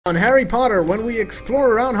On Harry Potter when we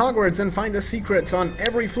explore around Hogwarts and find the secrets on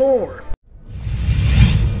every floor.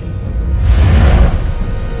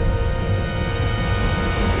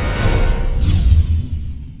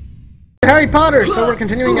 Harry Potter, so we're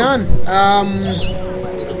continuing on.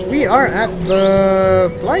 We are at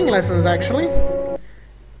the flying lessons actually.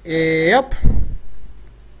 Yep.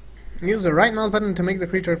 Use the right mouse button to make the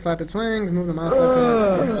creature flap its wings, move the mouse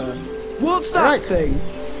left and right. What's that thing?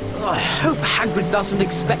 I hope Hagrid doesn't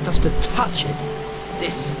expect us to touch it.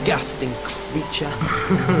 Disgusting creature.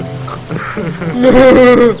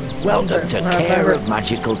 Welcome to Care of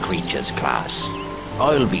Magical Creatures class.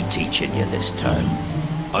 I'll be teaching you this term.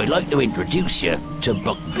 I'd like to introduce you to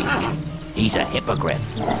Buckbeak. He's a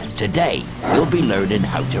hippogriff. Today, you'll be learning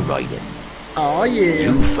how to ride him. Oh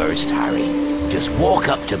yeah. You first, Harry. Just walk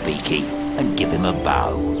up to Beaky and give him a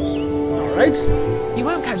bow. Alright. You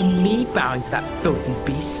won't catch me bowing to that filthy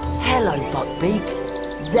beast. Hello,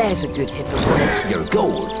 Buckbeak. There's a good hippogriff. Your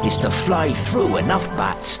goal is to fly through enough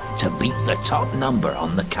bats to beat the top number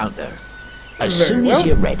on the counter. As soon as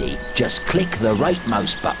you're ready, just click the right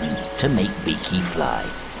mouse button to make Beaky fly.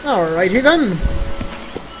 Alrighty then.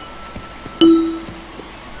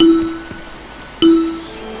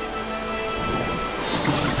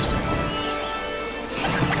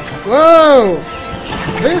 Whoa!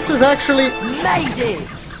 This is actually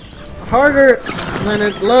harder than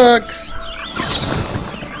it looks.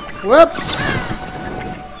 Whoop!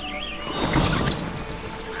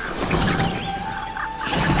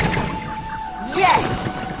 Yes!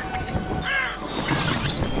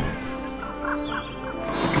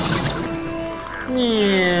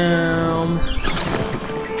 Yeah.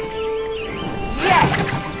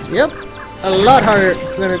 Yes! Yep. A lot harder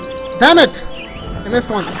than it. Damn it! I missed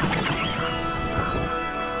one.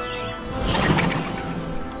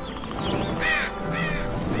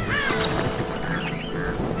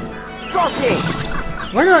 Got it!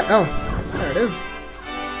 Where do I... Oh, there it is.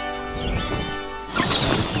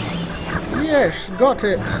 Yes, got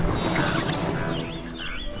it.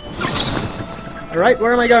 Alright,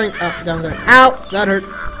 where am I going? Oh, down there. Ow! That hurt.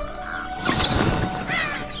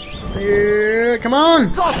 There, come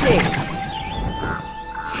on! Got it!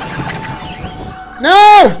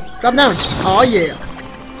 No! Drop down. Oh yeah.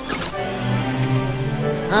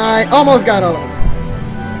 I almost got all of them.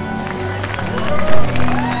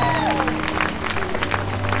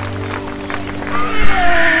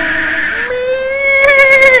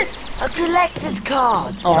 A collector's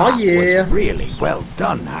card! Oh yeah. Was really well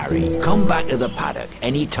done, Harry. Come back to the paddock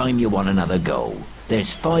anytime you want another go.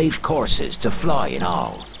 There's 5 courses to fly in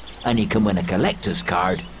all, and you can win a collector's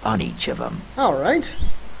card on each of them. Alright.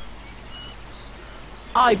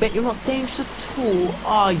 I bet you're not dangerous at all,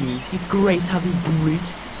 are you, you great heavy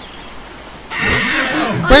brute?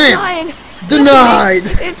 Bam! I'm dying! Denied!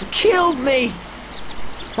 It's killed me!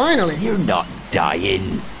 Finally. You're not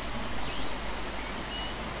dying.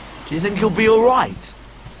 Do you think you'll be alright?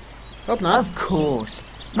 Hope not. Of course.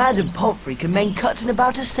 Madam Pomfrey can make cuts in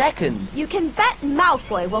about a second. You can bet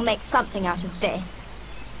Malfoy will make something out of this.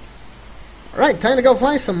 Alright, time to go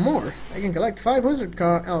fly some more. I can collect 5 wizard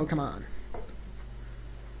cards. Oh, come on.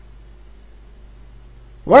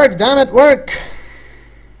 Work, damn it, work!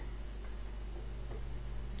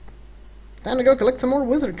 Time to go collect some more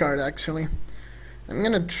wizard cards, actually. I'm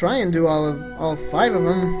gonna try and do all 5 of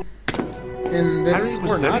them in this, Harry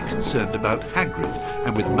was or very not. concerned about Hagrid,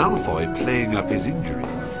 and with Malfoy playing up his injury,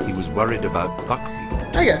 he was worried about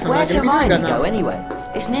Buckbeak. I guess I'm Where not did gonna be doing Hermione that go now. anyway?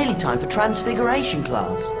 It's nearly time for Transfiguration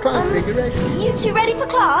class. Transfiguration. You two ready for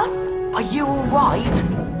class? Are you alright?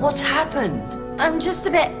 What's happened? I'm just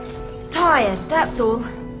a bit tired, that's all.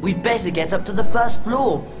 We'd better get up to the first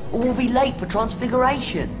floor, or we'll be late for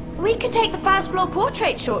Transfiguration. We could take the first floor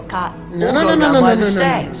portrait shortcut. No, Or no, go no, no, down no, by no, the no,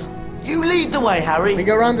 stairs. You lead the way, Harry. We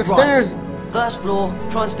go around the Right. stairs, First floor,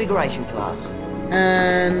 Transfiguration class.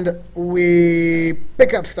 and we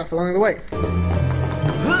pick up stuff along the way.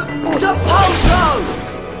 The Pogo!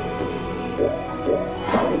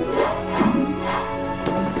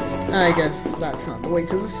 I guess that's not the way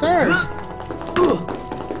to the stairs.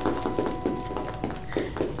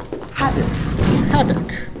 Haddock.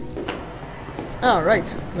 Haddock.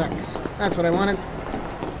 Alright, that's what I wanted.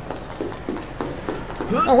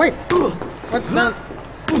 Oh wait! What's that?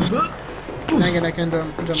 Dang it, I can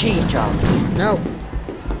jump. Cheese jump. No.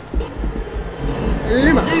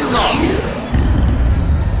 Luma.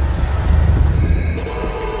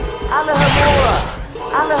 Alahamora.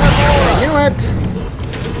 Alahamora. Knew it!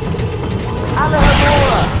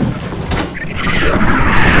 Alahamora.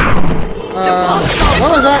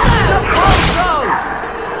 What was that?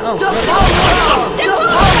 Oh.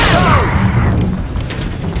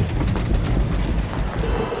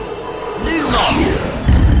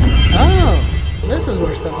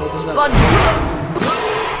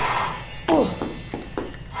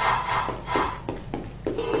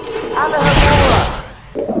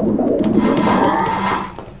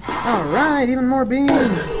 Alright, even more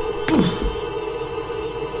beans.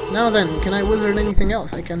 Now then, can I wizard anything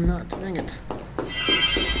else? I cannot. Dang it.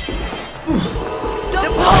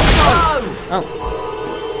 Oh.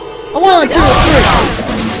 1, 2, 3.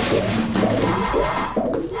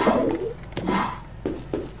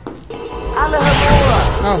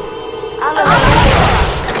 Oh.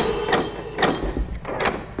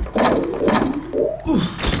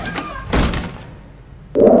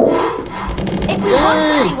 If we want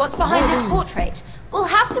to see what's behind this portrait, we'll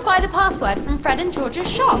have to buy the password from Fred and George's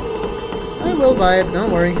shop. I will buy it,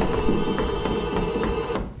 don't worry.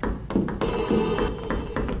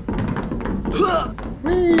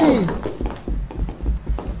 Whee!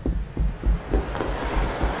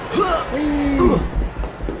 Whee!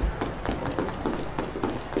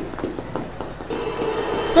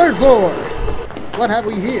 Third floor! What have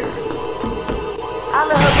we here?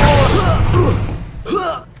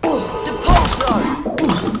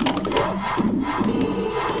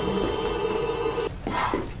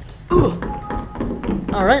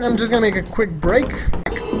 Alright, I'm just gonna make a quick break.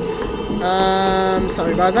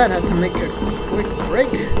 Sorry about that, had to make a quick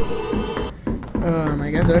break. I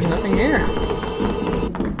guess there's nothing here.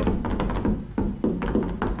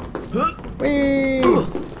 Whee!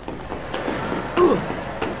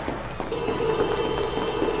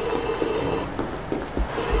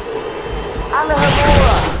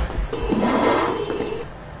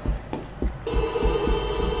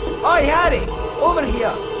 Oi, Harry! Over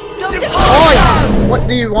here! Oi! What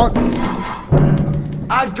do you want?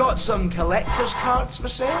 I've got some collector's cards for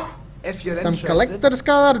sale, if you're Some interested. collector's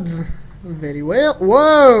cards. Very well.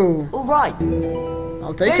 Whoa! Alright.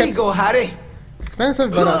 I'll take There it. you go, Harry. It's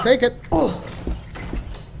expensive, but I'll take it.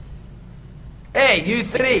 Hey, you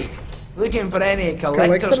three! Looking for any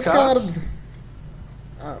collector's cards?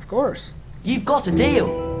 Of course. You've got a deal.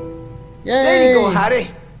 Yay! There you go,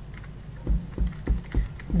 Harry.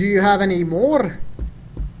 Do you have any more?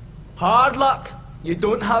 Hard luck. You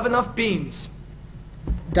don't have enough beans.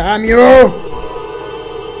 Damn you!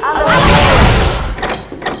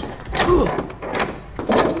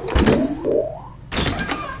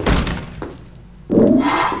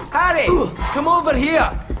 Harry, come over here.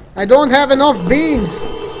 I don't have enough beans!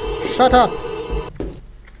 Shut up!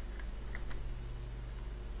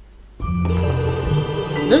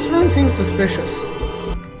 This room seems suspicious.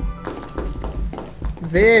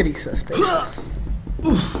 Very suspicious.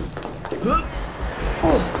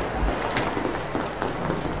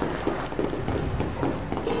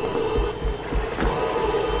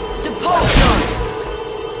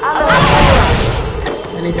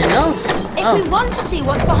 Anything else? If we want to see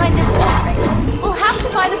what's behind this portrait, we'll have to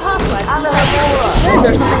buy the password from Hey,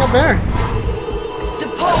 there's something up there.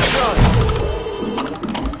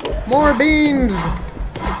 More beans!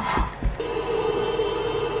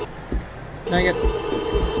 Dang it.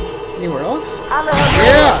 Anywhere else?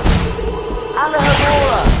 Yeah!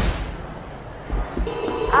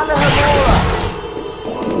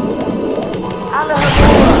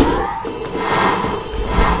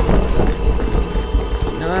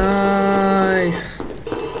 Nice.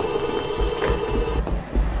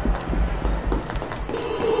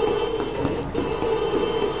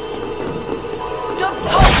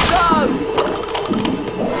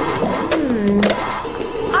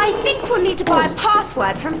 I think we'll need to buy a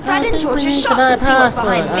password from Fred and we George's need shop buy a to see what's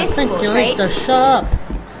password. behind this I think you need portrait. to shop.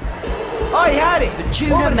 Oi, Harry.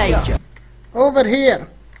 Tuna over Major. here. Over here.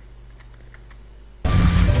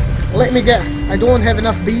 Let me guess. I don't have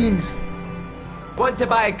enough beans. Want to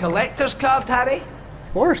buy a collector's card, Harry?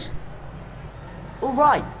 Of course.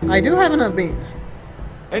 Alright. I do have enough beans.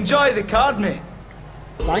 Enjoy the card, mate.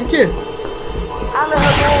 Thank you.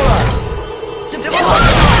 Did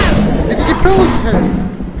you pose him?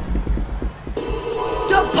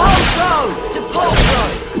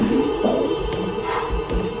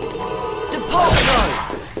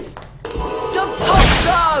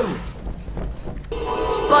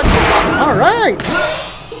 Alright! I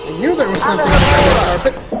knew there was something under the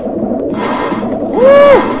carpet.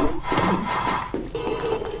 Woo!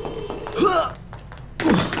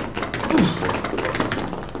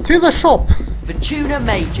 To the shop! The Tuna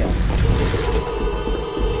Major.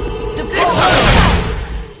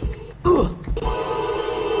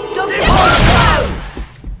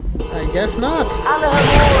 I guess not.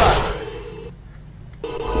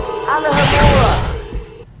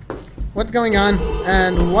 What's going on?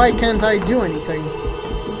 And why can't I do anything?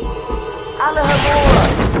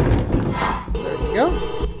 There we go.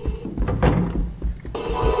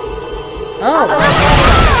 Oh!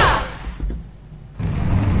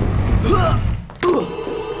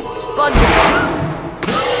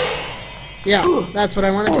 Yeah, that's what I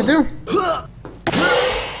wanted to do. Woo!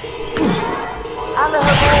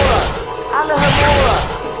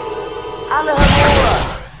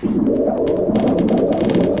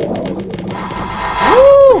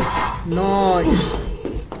 Nice.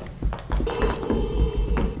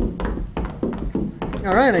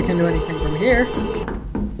 Alright, I can do anything from here.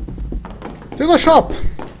 To the shop!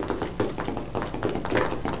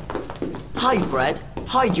 Hi, Fred.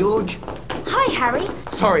 Hi, George. Hi, Harry.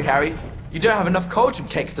 Sorry, Harry. You don't have enough cauldron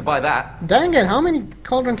cakes to buy that. Dang it, how many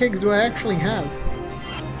cauldron cakes do I actually have?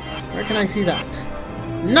 Where can I see that?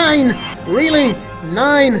 9! Really?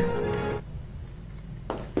 9!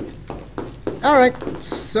 Alright,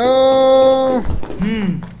 so...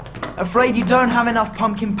 Afraid you don't have enough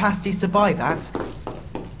pumpkin pasties to buy that.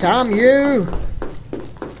 Damn you!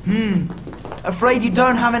 Afraid you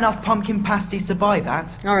don't have enough pumpkin pasties to buy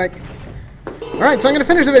that. Alright. Alright, so I'm gonna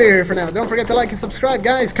finish the video here for now. Don't forget to like and subscribe,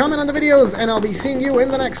 guys. Comment on the videos, and I'll be seeing you in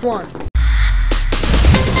the next one.